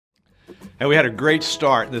And we had a great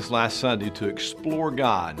start this last Sunday to Explore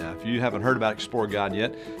God. Now, if you haven't heard about Explore God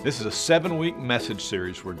yet, this is a 7-week message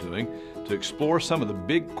series we're doing to explore some of the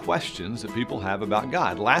big questions that people have about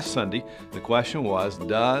God. Last Sunday, the question was,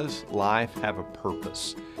 does life have a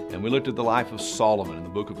purpose? And we looked at the life of Solomon in the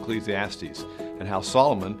book of Ecclesiastes and how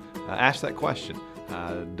Solomon asked that question.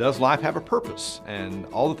 Does life have a purpose? And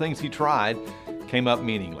all the things he tried came up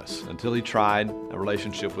meaningless until he tried a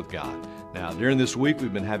relationship with God. Now, during this week,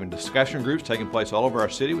 we've been having discussion groups taking place all over our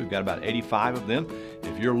city. We've got about 85 of them.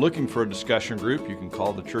 If you're looking for a discussion group, you can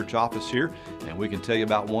call the church office here, and we can tell you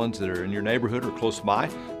about ones that are in your neighborhood or close by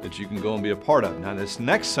that you can go and be a part of. Now, this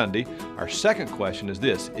next Sunday, our second question is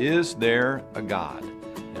this: is there a God?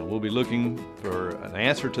 And we'll be looking for an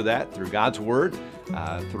answer to that through God's Word,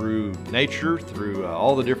 through nature, through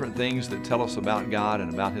all the different things that tell us about God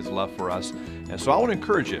and about His love for us. And so I want to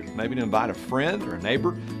encourage you maybe to invite a friend or a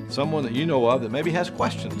neighbor, someone that you know of that maybe has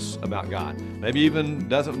questions about God, maybe even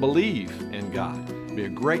doesn't believe in God. It'd be a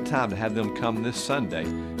great time to have them come this Sunday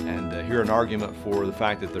and hear an argument for the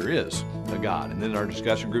fact that there is a God. And then in our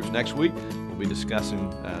discussion groups next week, we'll be discussing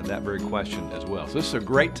that very question as well. So this is a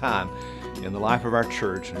great time in the life of our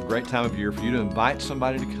church and a great time of year for you to invite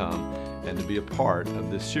somebody to come and to be a part of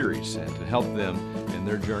this series and to help them in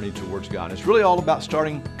their journey towards God. It's really all about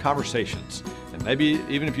starting conversations. And maybe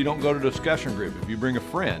even if you don't go to a discussion group, if you bring a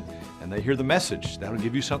friend and they hear the message, that'll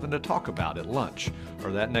give you something to talk about at lunch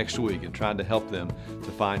or that next week and trying to help them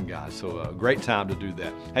to find God. So a great time to do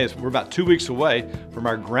that. Hey, we're about 2 weeks away from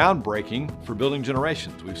our groundbreaking for Building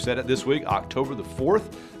Generations. We've set it this week, October the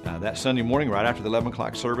 4th, that Sunday morning right after the 11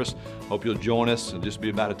 o'clock service. Hope you'll join us. It'll just be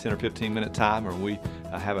about a 10 or 15 minute time where we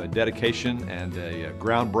have a dedication and a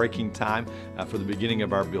groundbreaking time for the beginning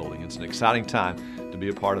of our building. It's an exciting time to be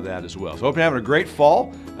a part of that as well. So hope you're having a great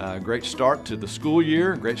fall, great start to the school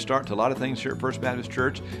year, great start to a lot of things here at First Baptist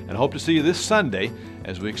Church, and I hope to see you this Sunday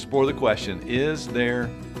as we explore the question, is there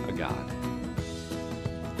a God?